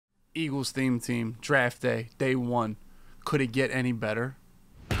Eagles theme team, draft day, day one. Could it get any better?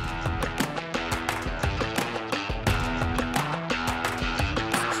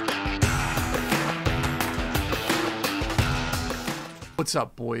 What's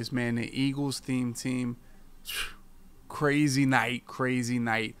up, boys, man? The Eagles theme team. Crazy night, crazy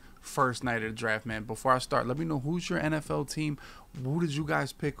night. First night of the draft, man. Before I start, let me know who's your NFL team. Who did you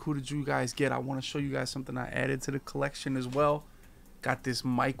guys pick? Who did you guys get? I want to show you guys something I added to the collection as well. Got this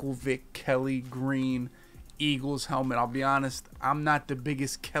Michael Vick Kelly Green Eagles helmet. I'll be honest, I'm not the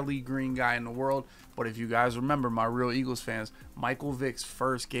biggest Kelly Green guy in the world, but if you guys remember, my real Eagles fans, Michael Vick's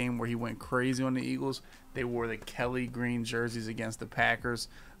first game where he went crazy on the Eagles, they wore the Kelly Green jerseys against the Packers.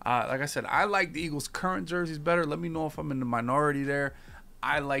 Like I said, I like the Eagles' current jerseys better. Let me know if I'm in the minority there.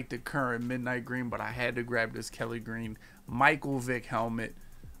 I like the current midnight green, but I had to grab this Kelly Green Michael Vick helmet.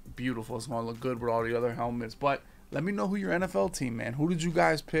 Beautiful. It's going to look good with all the other helmets, but let me know who your NFL team, man. Who did you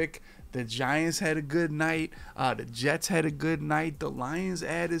guys pick? The Giants had a good night. The Jets had a good night. The Lions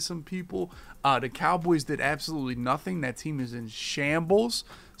added some people. The Cowboys did absolutely nothing. That team is in shambles.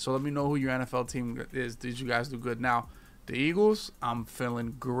 So let me know who your NFL team is. Did you guys do good? Now, the Eagles, I'm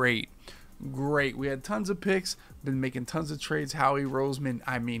feeling great. Great. We had tons of picks. Been making tons of trades. Howie Roseman,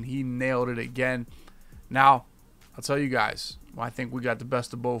 I mean, he nailed it again. Now, I'll tell you guys, I think we got the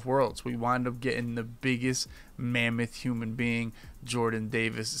best of both worlds. We wind up getting the biggest mammoth human being, Jordan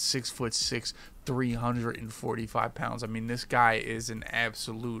Davis, 6'6", 345 pounds. I mean, this guy is an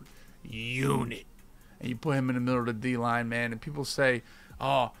absolute unit. And you put him in the middle of the D-line, man, and people say,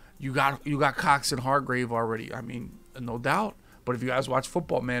 oh, you got Cox and Hargrave already. I mean, no doubt. But if you guys watch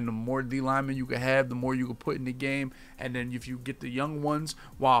football, man, the more D linemen you can have, the more you can put in the game. And then if you get the young ones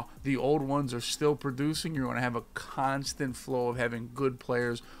while the old ones are still producing, you're going to have a constant flow of having good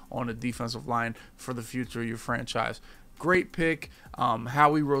players on the defensive line for the future of your franchise. Great pick.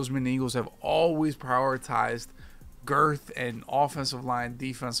 Howie Roseman and the Eagles have always prioritized girth and offensive line,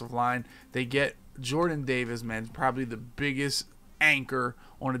 defensive line. They get Jordan Davis, man, probably the biggest anchor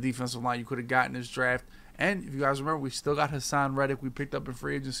on the defensive line you could have gotten this draft. And if you guys remember, we still got Hassan Reddick we picked up in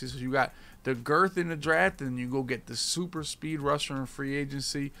free agency. So you got the girth in the draft, and you go get the super speed rusher in free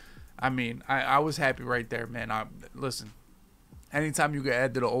agency. I mean, I was happy right there, man. Listen, anytime you can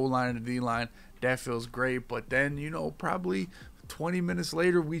add to the O-line and the D-line, that feels great. But then, you know, probably 20 minutes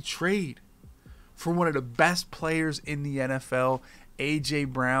later, we trade for one of the best players in the NFL, A.J.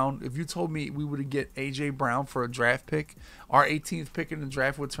 Brown. If you told me we would get A.J. Brown for a draft pick, our 18th pick in the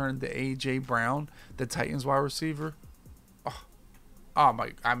draft would turn to A.J. Brown, the Titans wide receiver. Oh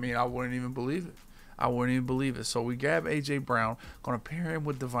my! I mean, I wouldn't even believe it. I wouldn't even believe it. So we grab A.J. Brown, gonna pair him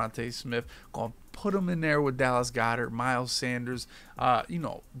with Devontae Smith, gonna put him in there with Dallas Goedert, Miles Sanders. You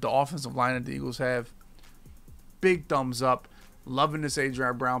know, the offensive line that the Eagles have. Big thumbs up. Loving this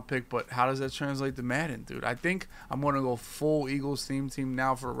A.J. Brown pick, but how does that translate to Madden, dude? I think I'm going to go full Eagles theme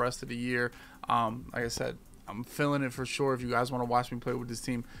now for the rest of the year. Like I said, I'm feeling it for sure. If you guys want to watch me play with this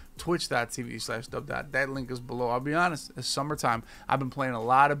team, twitch.tv/dub. That link is below. I'll be honest, it's summertime. I've been playing a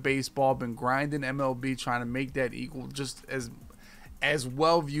lot of baseball, been grinding MLB, trying to make that equal just as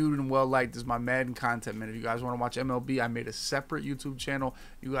well viewed and well liked as my Madden content, man. If you guys want to watch MLB, I made a separate YouTube channel.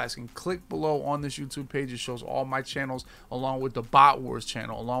 You guys can click below on this YouTube page. It shows all my channels along with the Bot Wars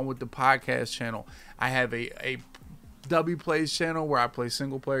channel, along with the podcast channel. I have a W Plays channel where I play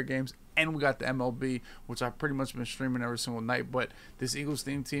single player games, and we got the MLB, which I've pretty much been streaming every single night. But this Eagles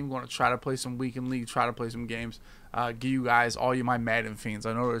theme team, going to try to play some weekend league, try to play some games, give you guys, all you my Madden fiends.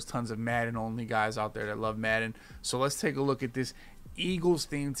 I know there's tons of Madden only guys out there that love Madden. So let's take a look at this Eagles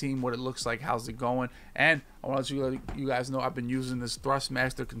theme team, what it looks like, how's it going. And I want to let you guys know I've been using this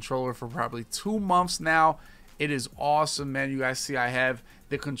Thrustmaster controller for probably 2 months now. It is awesome, man. You guys see I have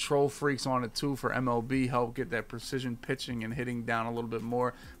the control freaks on it too for MLB, help get that precision pitching and hitting down a little bit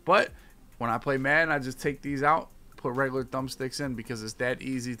more. But when I play Madden, I just take these out, put regular thumbsticks in, because it's that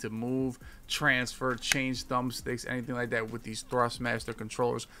easy to move, transfer, change thumbsticks, anything like that with these Thrustmaster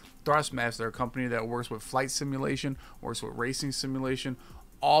controllers. Thrustmaster, a company that works with flight simulation, works with racing simulation.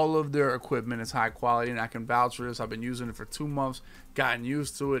 All of their equipment is high quality, and I can vouch for this. I've been using it for 2 months, gotten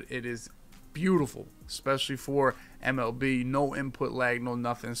used to it. It is beautiful, especially for MLB. No input lag, no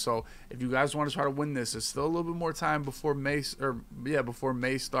nothing. So if you guys want to try to win this, it's still a little bit more time before May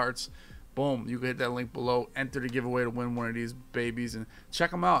starts. Boom, you can hit that link below, enter the giveaway to win one of these babies, and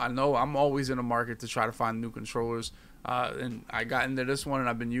check them out. I know I'm always in the market to try to find new controllers, and I got into this one, and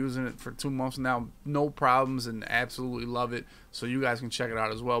I've been using it for 2 months now, no problems, and absolutely love it. So you guys can check it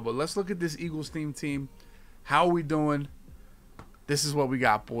out as well. But let's look at this Eagles theme team. How are we doing? this is what we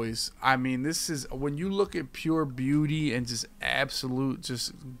got, boys. I mean, this is when you look at pure beauty and just absolute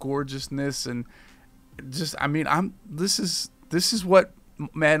just gorgeousness and just, I mean, this is what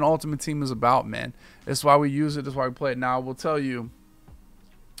Madden Ultimate Team is about, man. That's why we use it. That's why we play it. Now, I will tell you,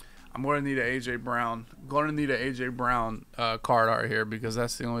 I'm going to need an AJ Brown. I'm going to need an AJ Brown card art here because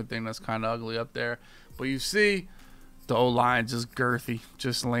that's the only thing that's kind of ugly up there. But you see the O-line just girthy.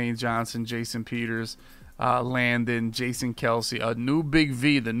 Just Lane Johnson, Jason Peters, Landon, Jason Kelsey, a new Big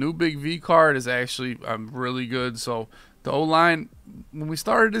V. The new Big V card is actually really good. So the O-line, when we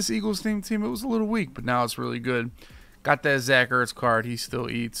started this Eagles team, it was a little weak, but now it's really good. Got that Zach Ertz card. He still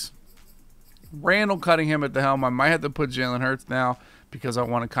eats. Randall Cunningham at the helm. I might have to put Jalen Hurts now because I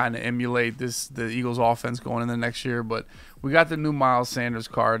want to kind of emulate the Eagles offense going in the next year. But we got the new Miles Sanders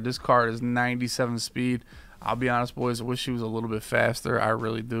card. This card is 97 speed. I'll be honest, boys, I wish he was a little bit faster. I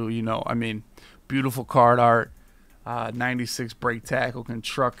really do. You know, I mean, beautiful card art. 96 break tackle, can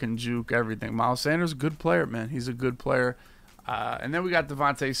truck, can juke, everything. Miles Sanders is a good player, man. He's a good player. And then we got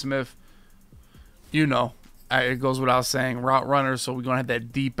Devontae Smith. You know, it goes without saying, route runner. So we're going to have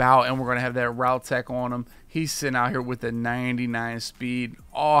that deep out, and we're going to have that route tech on him. He's sitting out here with a 99 speed,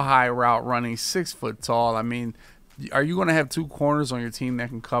 all high route running, 6 foot tall. I mean, are you going to have 2 corners on your team that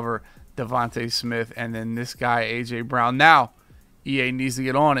can cover Devontae Smith and then this guy, AJ Brown? Now, EA needs to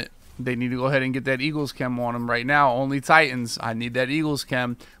get on it. They need to go ahead and get that Eagles chem on him right now. Only Titans. I need that Eagles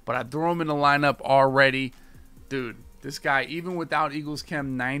chem. But I threw him in the lineup already. Dude, this guy, even without Eagles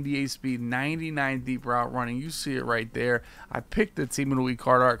chem, 98 speed, 99 deep route running. You see it right there. I picked the Team of the Week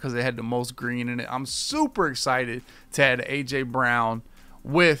card art because they had the most green in it. I'm super excited to add AJ Brown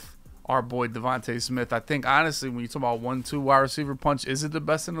with our boy Devontae Smith. I think, honestly, when you talk about 1-2 wide receiver punch, is it the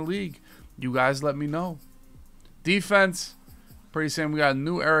best in the league? You guys let me know. Defense. Pretty soon we got a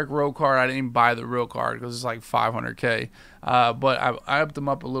new Eric Rowe card. I didn't buy the real card because it's like $500K. But I upped him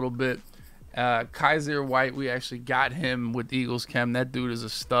up a little bit. Kaiser White, we actually got him with Eagles chem. That dude is a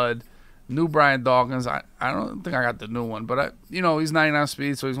stud. New Brian Dawkins. I don't think I got the new one, but you know, he's 99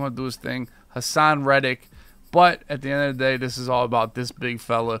 speed, so he's going to do his thing. Hassan Reddick. But at the end of the day, this is all about this big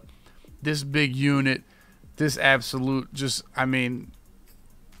fella, this big unit, this absolute just, I mean,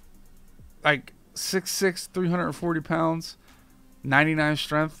 like 6'6", 340 pounds. 99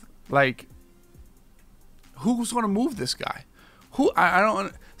 strength. Like, who's going to move this guy? Who I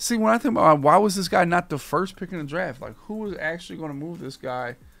don't see. When I think about why was this guy not the first pick in the draft? Like, who is actually going to move this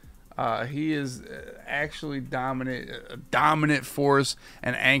guy? He is actually dominant, a dominant force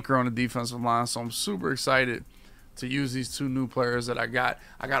and anchor on the defensive line. So I'm super excited to use these 2 new players that I got.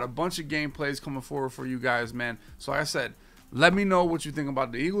 I got a bunch of gameplays coming forward for you guys, man. So like I said, let me know what you think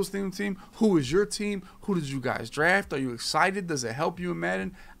about the Eagles team. Who is your team? Who did you guys draft? Are you excited? Does it help you in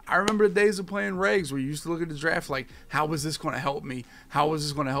Madden? I remember the days of playing regs where you used to look at the draft like, how is this going to help me? How is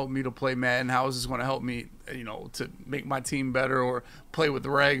this going to help me to play Madden? How is this going to help me, you know, to make my team better or play with the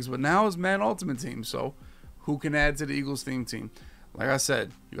regs? But now it's Madden Ultimate Team. So who can add to the Eagles team? Like I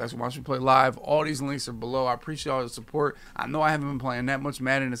said, you guys can watch me play live. All these links are below. I appreciate all the support. I know I haven't been playing that much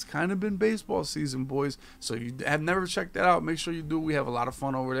Madden. It's kind of been baseball season, boys. So if you have never checked that out, make sure you do. We have a lot of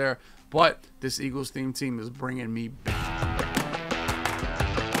fun over there. But this Eagles team is bringing me back.